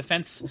do on the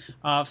defense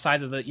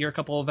side of your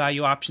couple of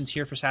value options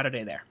here for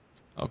Saturday there.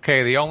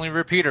 Okay, the only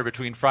repeater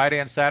between Friday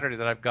and Saturday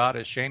that I've got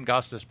is Shane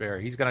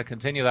Gostisbehere. He's going to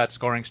continue that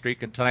scoring streak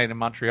tonight in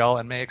Montreal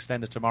and may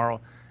extend it tomorrow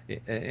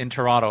in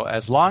Toronto.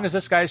 As long as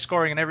this guy's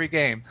scoring in every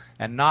game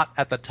and not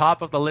at the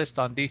top of the list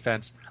on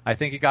defense, I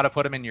think you got to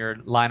put him in your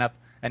lineup.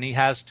 And he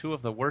has 2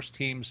 of the worst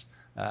teams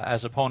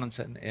as opponents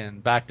in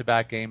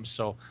back-to-back games.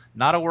 So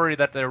not a worry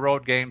that they're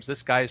road games.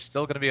 This guy is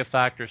still going to be a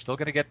factor, still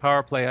going to get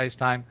power play ice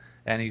time,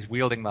 and he's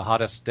wielding the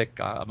hottest stick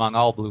among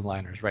all blue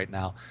liners right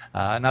now.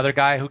 Another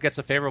guy who gets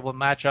a favorable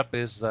matchup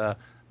is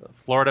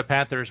Florida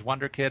Panthers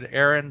wonder kid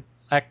Aaron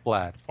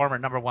Ekblad, former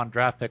number 1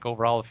 draft pick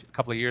overall a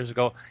couple of years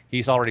ago.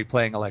 He's already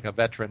playing like a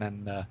veteran,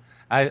 and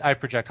I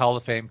project Hall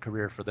of Fame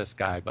career for this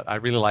guy, but I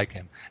really like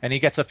him. And he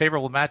gets a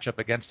favorable matchup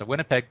against a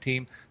Winnipeg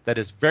team that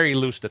is very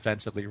loose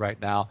defensively right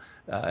now.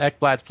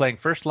 Ekblad's playing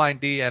first-line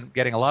D and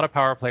getting a lot of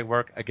power play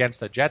work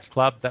against a Jets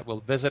club that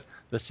will visit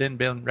the sin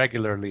bin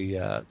regularly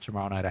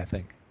tomorrow night, I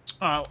think.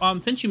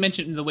 Since you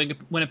mentioned the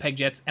Winnipeg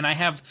Jets, and I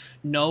have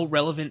no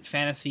relevant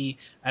fantasy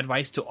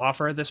advice to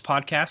offer this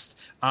podcast,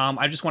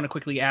 I just want to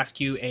quickly ask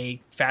you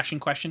a fashion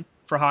question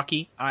for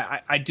hockey.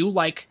 I do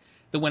like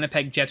the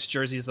Winnipeg Jets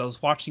jerseys. I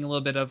was watching a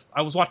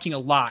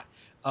lot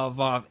of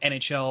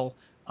NHL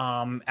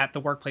at the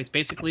workplace,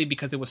 basically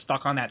because it was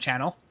stuck on that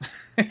channel,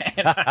 and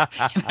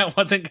I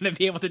wasn't going to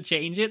be able to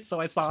change it. So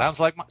I saw.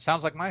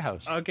 Sounds like my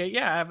house. Okay,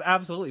 yeah,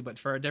 absolutely, but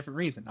for a different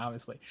reason,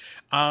 obviously.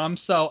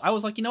 So I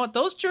was like, you know what,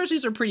 those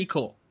jerseys are pretty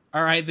cool.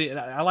 All right,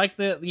 I like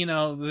they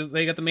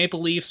got the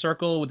maple leaf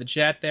circle with the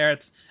jet there.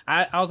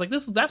 I was like,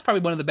 that's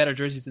probably one of the better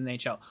jerseys in the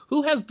NHL.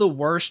 Who has the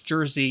worst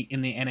jersey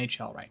in the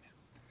NHL right now?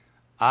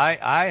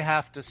 I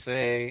have to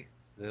say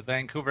the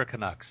Vancouver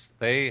Canucks.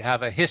 They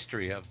have a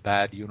history of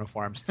bad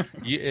uniforms.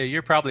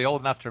 You're probably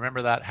old enough to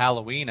remember that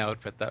Halloween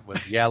outfit that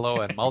was yellow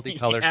and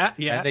multicolored.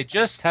 Yeah. And they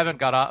just haven't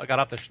got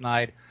off the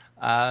schneid.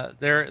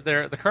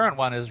 The current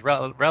one is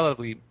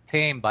relatively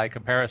tame by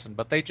comparison,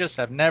 but they just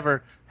have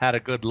never had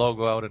a good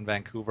logo out in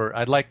Vancouver.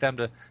 I'd like them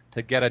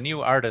to get a new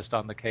artist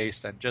on the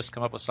case and just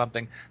come up with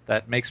something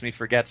that makes me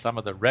forget some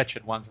of the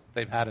wretched ones that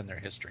they've had in their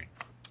history.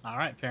 All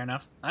right, fair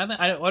enough.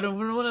 I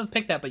would have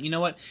picked that, but you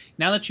know what?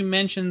 Now that you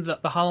mentioned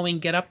the Halloween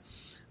getup,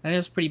 that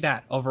is pretty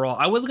bad overall.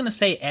 I was going to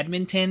say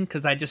Edmonton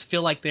because I just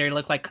feel like they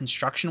look like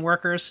construction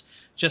workers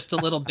just a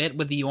little bit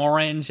with the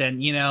orange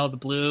and, the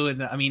blue.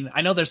 And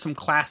I know there's some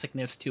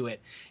classicness to it.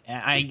 And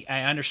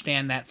I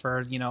understand that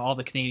for, all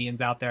the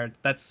Canadians out there.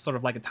 That's sort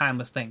of like a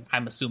timeless thing,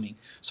 I'm assuming.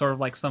 Sort of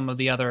like some of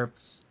the other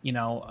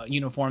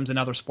uniforms in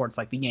other sports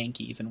like the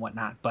Yankees and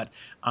whatnot. But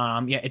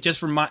I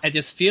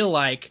just feel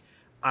like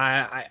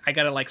I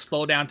gotta like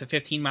slow down to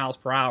 15 miles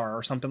per hour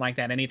or something like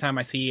that anytime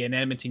I see an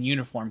Edmonton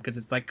uniform because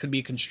it's like could be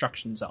a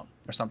construction zone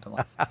or something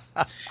like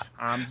that.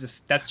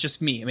 That's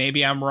just me.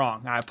 Maybe I'm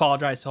wrong. I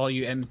apologize to all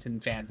you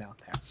Edmonton fans out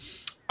there.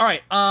 All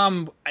right.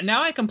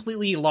 Now I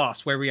completely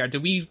lost where we are.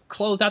 Did we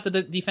close out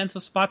the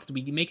defensive spots? Did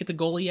we make it to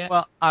goalie yet?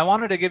 Well, I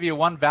wanted to give you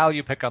one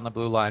value pick on the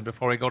blue line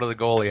before we go to the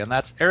goalie, and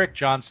that's Erik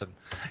Johnson.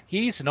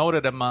 He's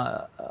noted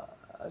not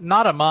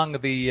among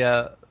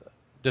the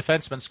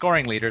defenseman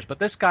scoring leaders, but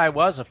this guy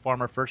was a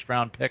former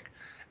first-round pick,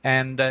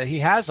 and he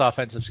has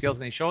offensive skills,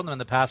 and he's shown them in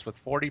the past with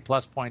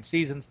 40-plus point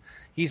seasons.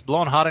 He's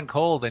blown hot and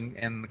cold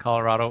in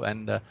Colorado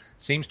and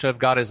seems to have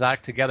got his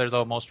act together,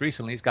 though most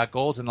recently he's got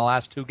goals in the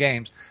last 2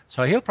 games.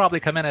 So he'll probably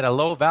come in at a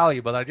low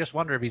value, but I just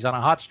wonder if he's on a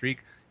hot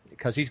streak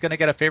because he's going to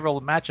get a favorable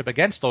matchup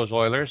against those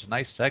Oilers.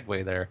 Nice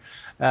segue there,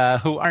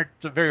 who aren't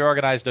very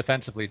organized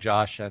defensively,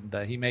 Josh, and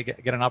he may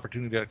get an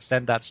opportunity to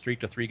extend that streak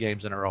to 3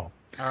 games in a row.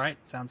 All right,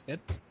 sounds good.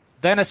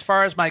 Then as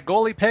far as my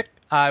goalie pick,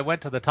 I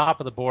went to the top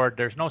of the board.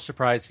 There's no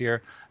surprise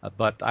here,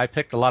 but I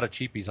picked a lot of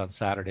cheapies on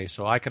Saturday,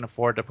 so I can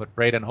afford to put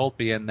Braden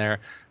Holtby in there.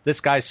 This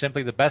guy's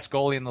simply the best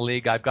goalie in the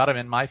league. I've got him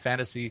in my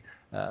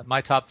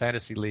top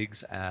fantasy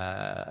leagues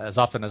as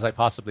often as I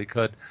possibly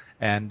could,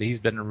 and he's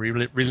been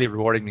really, really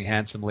rewarding me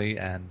handsomely.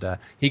 And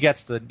he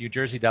gets the New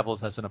Jersey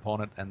Devils as an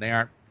opponent, and they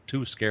aren't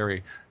too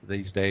scary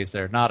these days.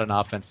 They're not an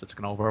offense that's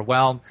going to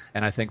overwhelm,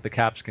 and I think the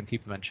Caps can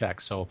keep them in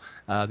check. So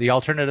the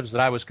alternatives that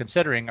I was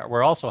considering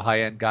were also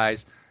high-end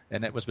guys,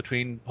 and it was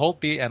between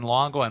Holtby and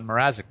Longo and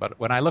Mrazek. But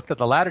when I looked at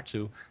the latter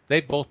two,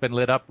 they'd both been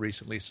lit up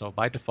recently, so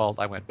by default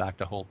I went back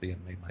to Holtby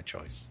and made my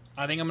choice.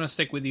 I think I'm going to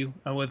stick with you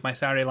with my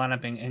Saturday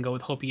lineup and go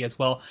with Holtby as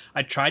well.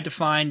 I tried to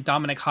find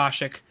Dominik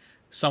Hasek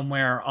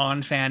somewhere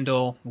on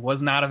FanDuel,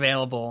 was not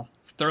available.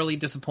 Was thoroughly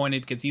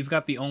disappointed because he was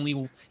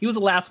the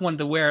last one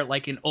to wear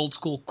like an old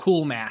school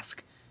cool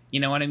mask. You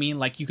know what I mean?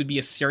 Like you could be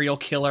a serial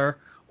killer,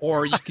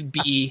 or you could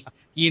be,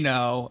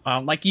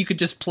 like you could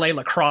just play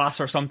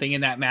lacrosse or something in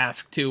that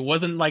mask too. It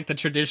wasn't like the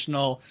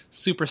traditional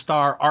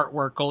superstar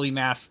artwork goalie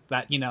mask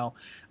that,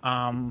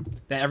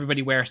 that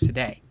everybody wears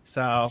today.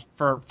 So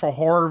for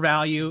horror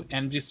value,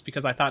 and just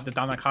because I thought that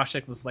Dominik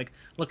Hasek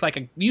looked like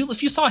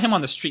if you saw him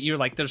on the street, you're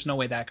like, there's no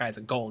way that guy's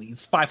a goalie.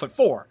 He's 5'4"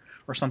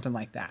 or something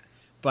like that.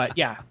 But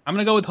yeah, I'm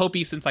gonna go with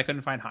Holtby since I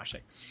couldn't find Hasek.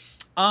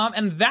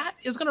 And that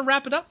is going to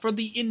wrap it up for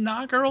the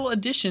inaugural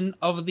edition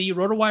of the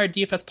RotoWire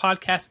DFS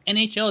Podcast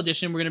NHL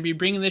edition. We're going to be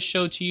bringing this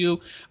show to you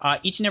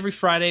each and every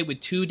Friday with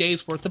 2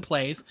 days worth of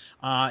plays.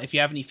 If you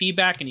have any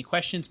feedback, any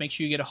questions, make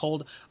sure you get a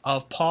hold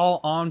of Paul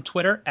on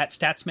Twitter at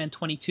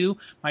Statsman22.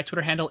 My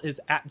Twitter handle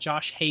is at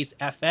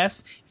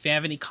JoshHayesFS. If you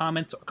have any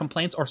comments or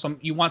complaints or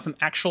you want some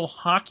actual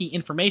hockey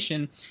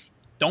information,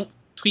 don't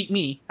tweet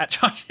me at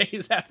Josh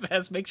Hayes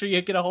FS. Make sure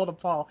you get a hold of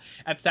Paul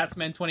at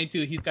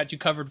Statsman22. He's got you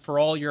covered for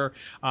all your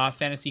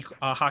fantasy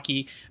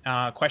hockey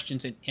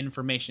questions and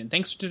information.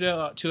 Thanks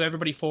to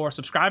everybody for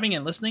subscribing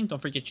and listening.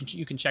 Don't forget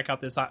you can check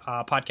out this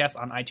podcast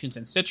on iTunes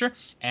and Stitcher.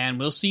 And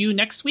we'll see you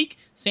next week.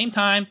 Same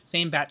time,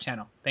 same bat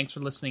channel. Thanks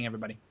for listening,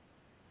 everybody.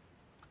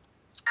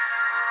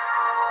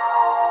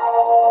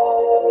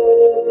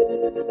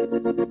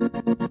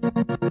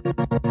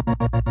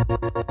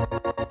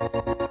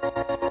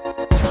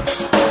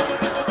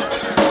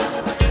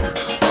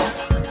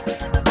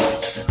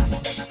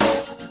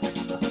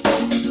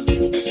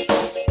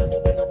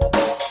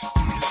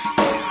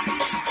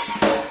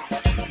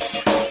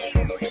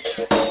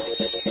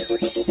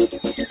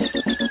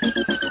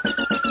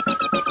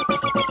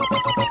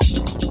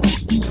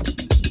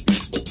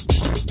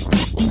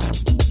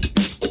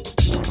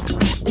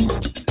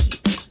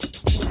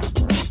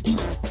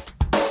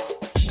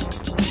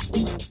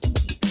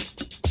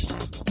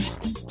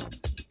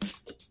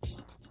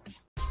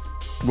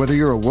 Whether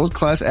you're a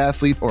world-class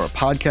athlete or a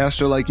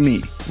podcaster like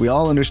me, we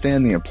all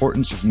understand the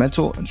importance of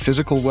mental and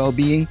physical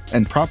well-being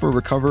and proper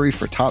recovery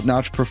for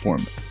top-notch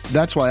performance.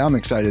 That's why I'm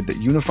excited that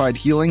Unified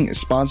Healing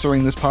is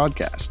sponsoring this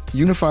podcast.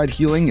 Unified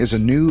Healing is a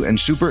new and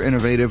super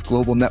innovative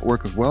global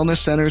network of wellness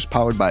centers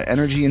powered by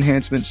Energy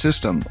Enhancement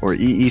System, or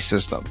EE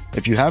System.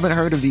 If you haven't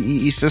heard of the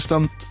EE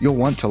System, you'll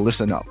want to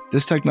listen up.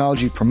 This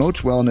technology promotes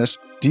wellness,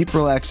 deep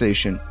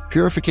relaxation,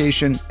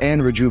 purification,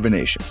 and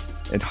rejuvenation.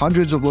 At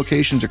hundreds of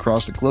locations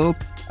across the globe,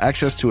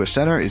 access to a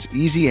center is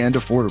easy and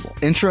affordable.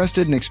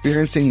 Interested in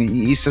experiencing the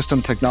EE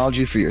System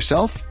technology for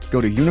yourself?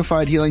 Go to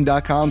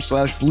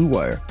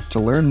unifiedhealing.com/bluewire to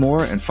learn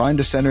more and find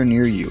a center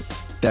near you.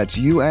 That's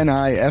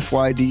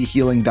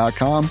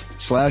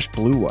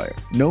unifydhealing.com/bluewire.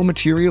 No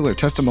material or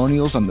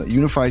testimonials on the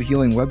Unified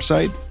Healing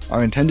website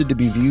are intended to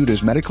be viewed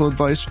as medical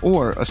advice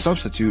or a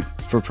substitute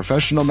for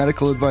professional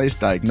medical advice,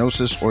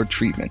 diagnosis, or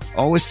treatment.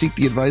 Always seek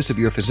the advice of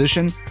your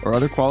physician or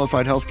other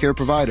qualified healthcare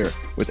provider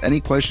with any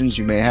questions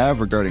you may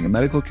have regarding a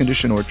medical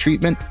condition or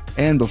treatment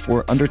and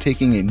before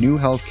undertaking a new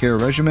healthcare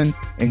regimen,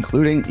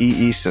 including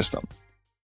EE System.